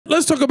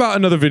let's talk about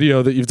another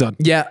video that you've done.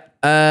 Yeah.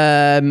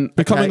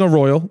 Becoming a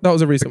royal. That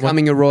was a recent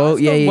Becoming one. a royal.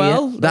 That's Yeah, done yeah,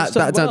 well. yeah. That's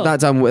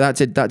done well.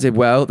 That did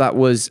well. That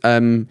was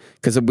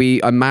because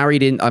I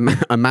married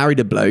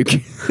a bloke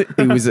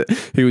who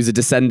was a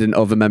descendant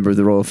of a member of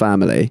the royal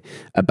family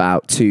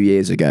about 2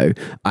 years ago.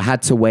 I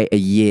had to wait a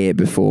year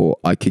before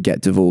I could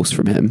get divorced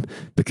from him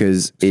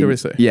because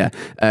Seriously? Yeah,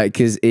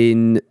 because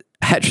in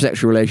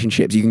heterosexual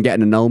relationships you can get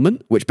an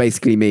annulment, which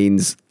basically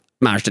means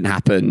marriage didn't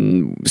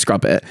happen,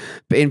 scrub it.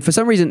 But for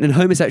some reason, in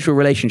homosexual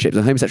relationships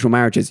and homosexual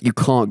marriages, you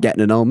can't get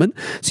an annulment.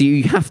 So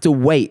you have to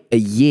wait a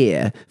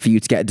year for you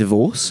to get a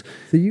divorce.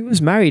 So you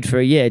was married for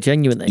a year,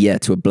 genuinely? Yeah,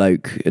 to a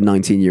bloke, a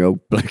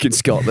 19-year-old bloke in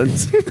Scotland.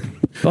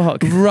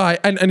 Fuck. Right,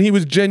 and he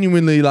was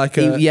genuinely like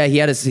a... he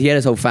had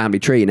his whole family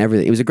tree and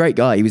everything. He was a great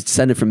guy. He was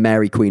descended from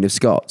Mary, Queen of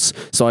Scots.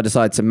 So I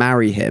decided to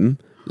marry him,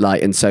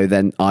 and so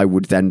then I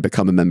would then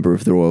become a member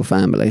of the royal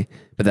family.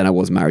 But then I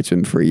was married to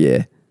him for a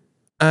year.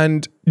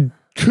 And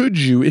could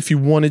you, if you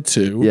wanted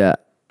to,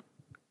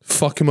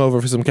 fuck him over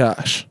for some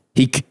cash?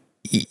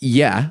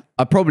 Yeah,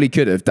 I probably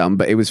could have done,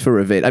 but it was for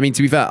a vid. I mean,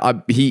 to be fair,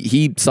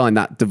 he signed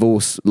that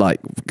divorce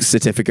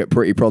certificate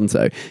pretty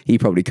pronto. He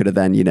probably could have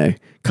then,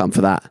 come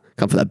for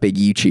that big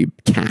YouTube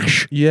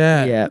cash.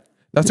 Yeah. Yeah.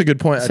 That's a good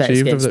point, So it's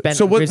actually. getting spent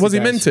So on was Grizzly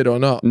he guys. minted or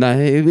not? No,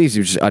 it was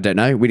just, I don't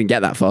know. We didn't get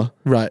that far.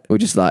 Right. We're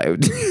just like,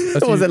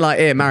 it wasn't like,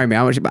 here, marry me.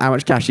 How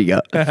much cash you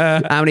got?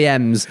 How many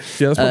M's?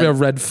 Yeah, that's probably a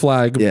red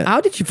flag. Yeah. How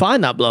did you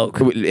find that bloke?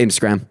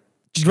 Instagram.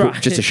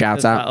 Right. Just a shout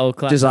Just that out. old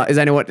classic. Just like, is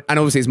anyone, and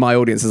obviously it's my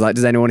audience, is like,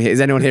 is anyone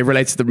here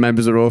related to the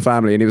members of the royal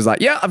family? And he was like,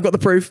 yeah, I've got the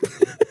proof.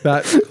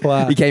 That's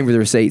class. He came with the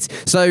receipts.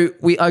 So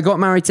I got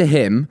married to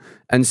him.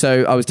 And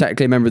so I was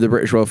technically a member of the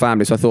British royal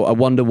family. So I thought, I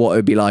wonder what it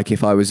would be like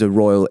if I was a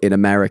royal in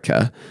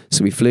America.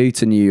 So we flew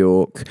to New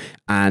York.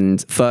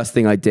 And first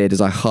thing I did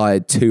is I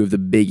hired 2 of the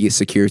biggest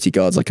security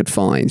guards I could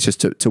find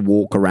just to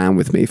walk around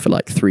with me for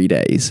like 3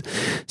 days.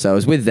 So I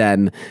was with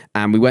them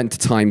and we went to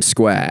Times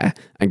Square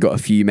and got a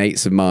few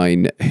mates of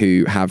mine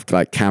who have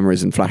like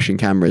cameras and flashing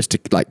cameras to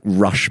like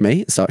rush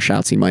me, start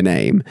shouting my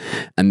name.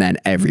 And then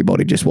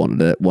everybody just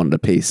wanted a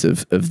piece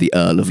of the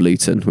Earl of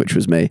Luton, which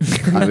was me.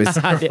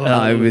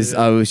 I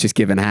was just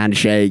giving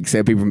handshakes.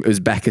 There were people from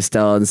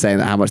Uzbekistan saying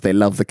that how much they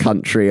love the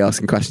country,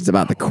 asking questions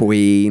about the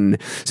Queen.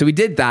 So we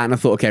did that and I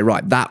thought, okay,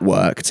 right, that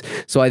worked.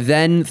 So I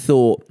then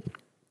thought,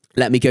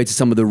 let me go to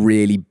some of the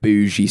really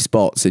bougie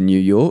spots in New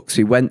York. So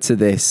we went to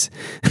this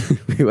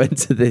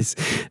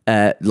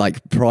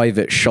like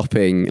private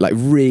shopping, like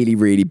really,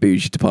 really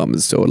bougie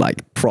department store,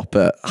 like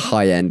proper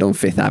high end on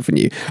Fifth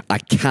Avenue. I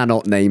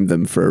cannot name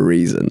them for a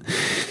reason.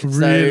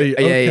 Really?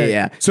 So,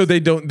 yeah. So they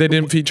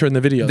didn't feature in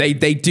the video?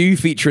 They do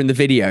feature in the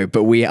video,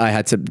 but I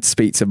had to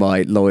speak to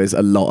my lawyers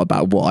a lot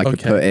about what I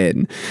could put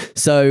in.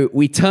 So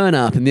we turn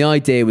up and the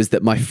idea was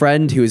that my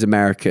friend who is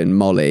American,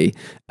 Molly,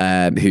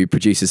 who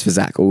produces for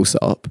Zach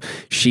Alsop,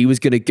 she was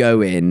going to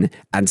go in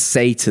and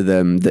say to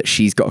them that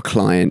she's got a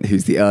client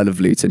who's the Earl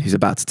of Luton who's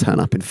about to turn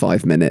up in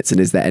 5 minutes,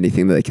 and is there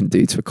anything that they can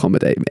do to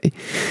accommodate me?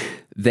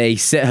 They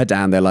sit her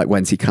down. They're like,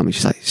 when's he coming?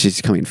 She's like, she's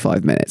coming in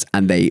 5 minutes.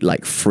 And they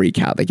like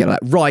freak out. They get like,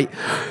 right,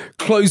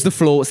 close the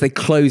floor. So they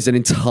closed an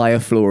entire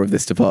floor of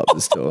this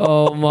department store.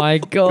 Oh my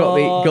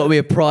God. Got me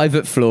a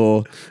private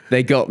floor.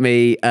 They got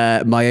me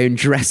my own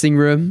dressing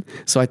room.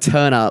 So I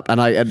turn up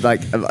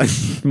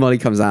and Molly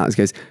comes out and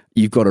goes,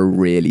 you've got to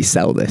really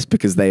sell this,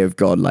 because they have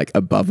gone like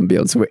above and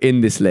beyond. So we're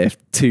in this lift,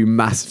 2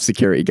 massive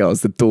security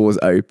guards, the doors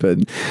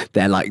open.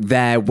 They're like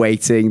there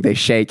waiting. They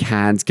shake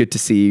hands. Good to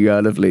see you,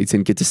 Earl of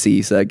Luton. Good to see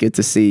you, sir. Good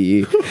to see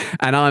you.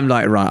 And I'm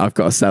like, right, I've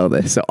got to sell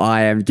this. So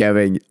I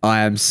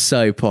am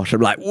so posh.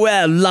 I'm like,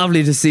 well,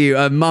 lovely to see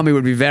you. Mummy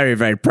would be very,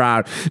 very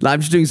proud. Like, I'm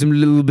just doing some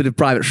little bit of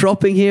private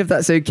shopping here, if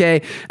that's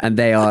okay. And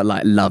they are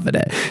like loving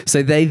it.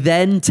 So they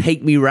then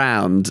take me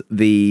round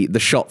the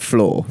shop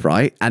floor,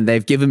 right? And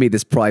they've given me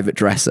this private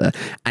dresser.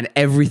 And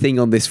everything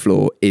on this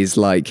floor is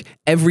like,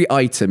 every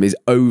item is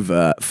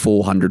over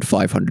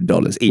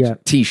 $400-$500 each. Yeah.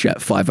 T-shirt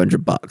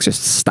 $500,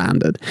 just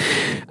standard.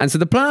 And so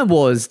the plan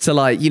was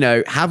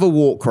to have a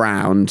walk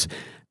around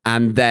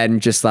and then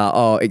just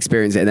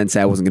experience it and then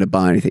say I wasn't going to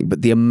buy anything.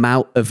 But the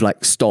amount of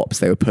like stops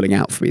they were pulling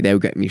out for me, they were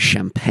getting me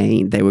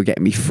champagne, they were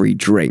getting me free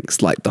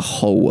drinks, like the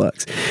whole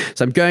works.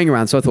 So I'm going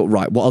around. So I thought,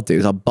 right, what I'll do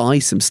is I'll buy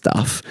some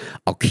stuff,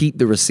 I'll keep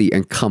the receipt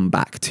and come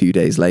back 2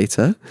 days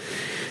later.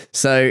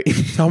 So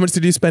how much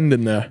did you spend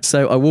in there?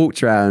 So I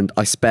walked around,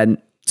 I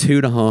spent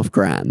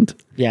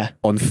 $2,500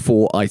 on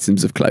 4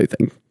 items of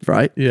clothing,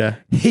 right? Yeah.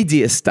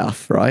 Hideous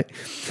stuff, right?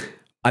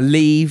 I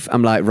leave,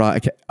 I'm like, right,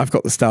 okay, I've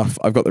got the stuff,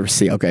 I've got the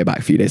receipt, I'll go back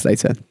a few days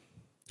later.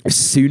 As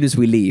soon as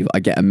we leave, I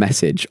get a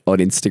message on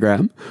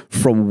Instagram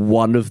from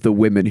one of the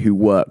women who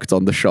worked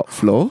on the shop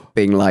floor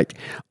being like,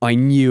 I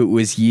knew it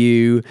was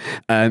you.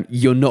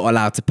 You're not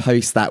allowed to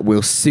post that.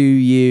 We'll sue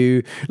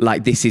you.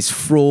 Like, this is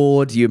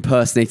fraud. You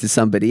impersonated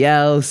somebody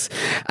else.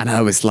 And I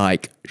was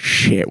like,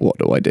 shit, what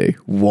do I do?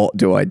 What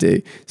do I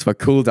do? So I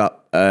called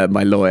up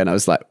my lawyer, and I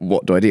was like,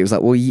 what do I do? He was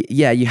like, well,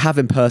 yeah, you have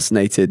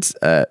impersonated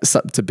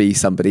to be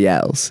somebody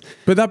else.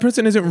 But that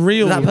person isn't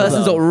real. That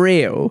person's not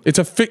real. It's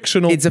a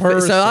fictional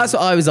person. So that's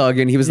what I was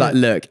arguing. He was like,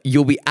 look,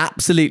 you'll be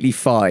absolutely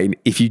fine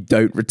if you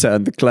don't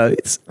return the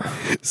clothes.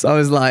 So I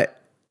was like,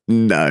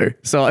 no.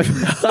 So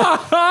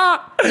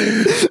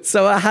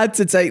I had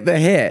to take the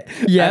hit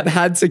and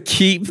had to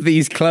keep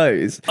these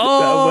clothes that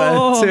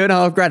were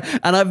 $2,500.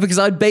 And because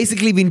I'd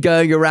basically been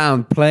going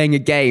around playing a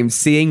game,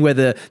 seeing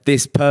whether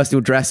this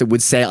personal dresser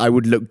would say I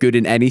would look good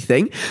in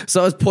anything.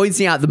 So I was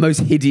pointing out the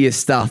most hideous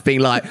stuff, being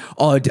like,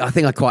 oh, I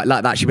think I quite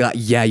like that. She'd be like,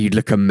 yeah, you'd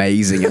look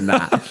amazing in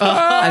that.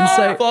 And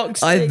so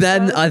I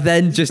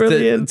then just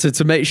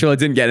to make sure I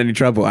didn't get in any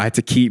trouble, I had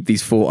to keep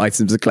these 4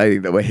 items of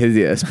clothing that were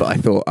hideous, but I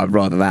thought I'd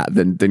rather that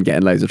than get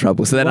in loads of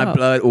trouble. So then I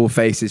blurred all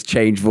faces,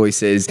 changed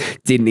voices,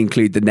 didn't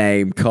include the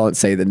name, can't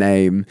say the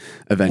name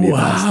of any of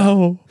that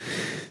stuff.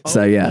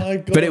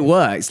 So but it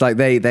works. Like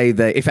they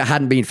if it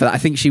hadn't been for that, I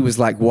think she was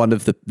like one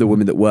of the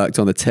women that worked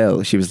on the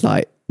till. She was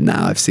like,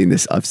 "Nah, I've seen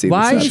this. Why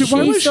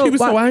was she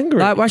so angry?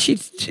 Like, why she?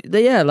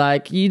 Yeah,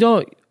 like you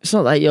don't. It's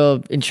not like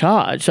you're in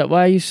charge. Like,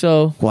 why are you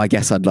so? Well, I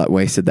guess I'd like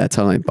wasted their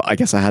time, but I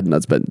guess I hadn't.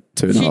 I'd spent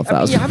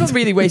 $2,500. You haven't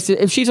really wasted.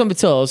 If she's on the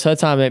tools, her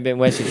time ain't been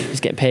wasted.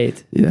 She's getting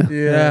paid.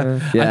 Yeah.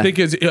 I think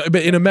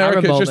but in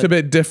America, it's just a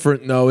bit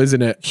different, though,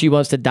 isn't it? She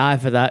wants to die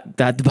for that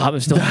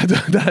department store.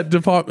 that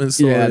department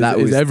store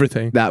is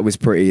everything. That was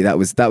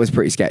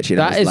pretty sketchy.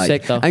 That is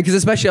sick, though. And because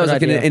especially I was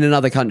like in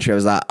another country, I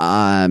was like,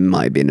 I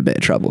might be in a bit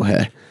of trouble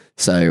here.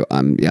 So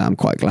I'm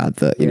quite glad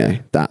that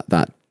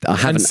that.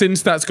 And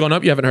since that's gone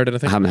up, you haven't heard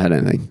anything? I haven't heard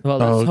anything. Well,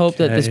 let's hope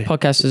that this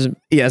podcast isn't...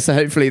 Yeah, so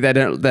hopefully they're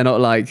not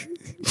like,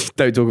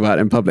 don't talk about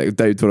it in public,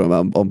 don't talk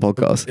about it on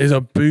podcasts. Is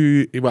a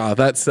boo... Wow,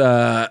 that's...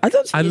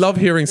 I love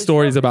hearing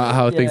stories about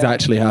how things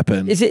actually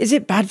happen. Is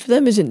it bad for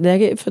them? Is it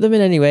negative for them in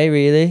any way,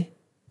 really?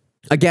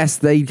 I guess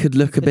they could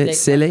look a bit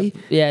silly.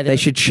 They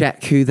should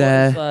check who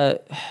they're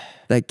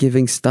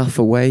giving stuff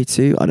away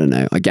to. I don't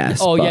know, I guess.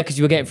 Oh, yeah, because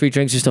you were getting free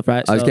drinks and stuff,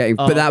 right? I was getting...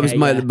 but that was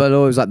my... But I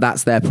was like,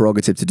 that's their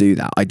prerogative to do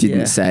that. I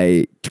didn't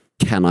say,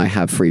 can I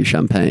have free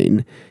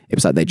champagne? It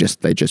was like they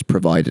just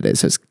provided it.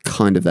 So it's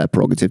kind of their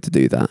prerogative to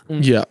do that.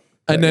 Yeah.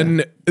 And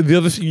then the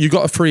other thing, you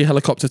got a free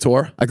helicopter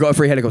tour. I got a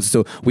free helicopter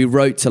tour. We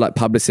wrote to like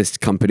publicist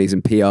companies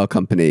and PR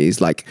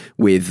companies like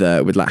with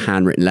like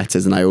handwritten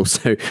letters, and I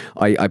also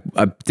I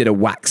did a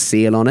wax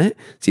seal on it.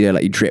 So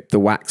like you drip the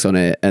wax on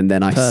it, and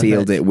then I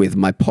sealed it with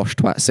my Posh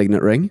Twat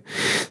signet ring.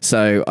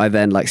 So I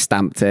then like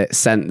stamped it,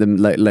 sent them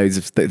loads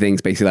of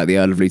things, basically like the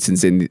Earl of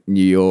Luton's in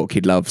New York.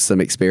 He'd love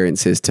some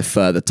experiences to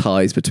further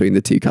ties between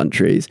the two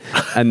countries,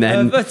 and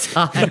then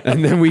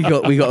we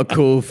got a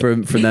call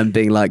from them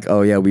being like,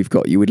 oh yeah,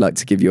 you would like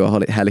to give you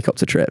a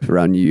helicopter trip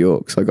around New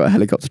York. So I got a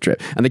helicopter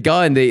trip, and the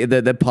guy and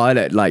the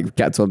pilot like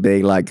kept on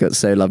being like, it's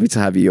so lovely to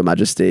have you, Your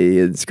Majesty,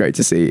 it's great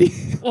to see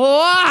you.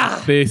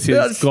 Wow, this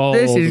is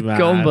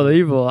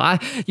unbelievable.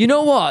 You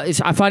know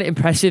what, I find it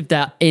impressive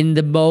that in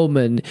the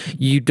moment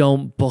you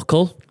don't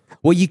buckle.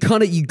 Well, you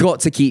got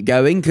to keep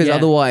going, because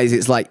otherwise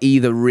it's like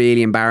either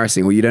really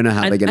embarrassing or you don't know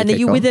how they're going to. And are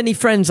you with any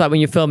friends like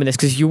when you're filming this?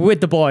 Because you're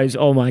with the boys.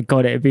 Oh my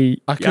god, I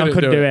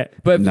couldn't do it.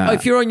 But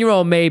if you're on your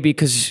own, maybe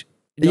because.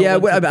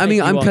 I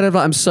mean, I'm kind of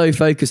like, I'm so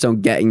focused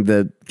on getting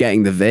the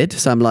vid.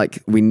 So I'm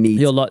like, we need.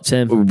 You're locked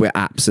in. We're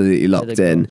absolutely locked in.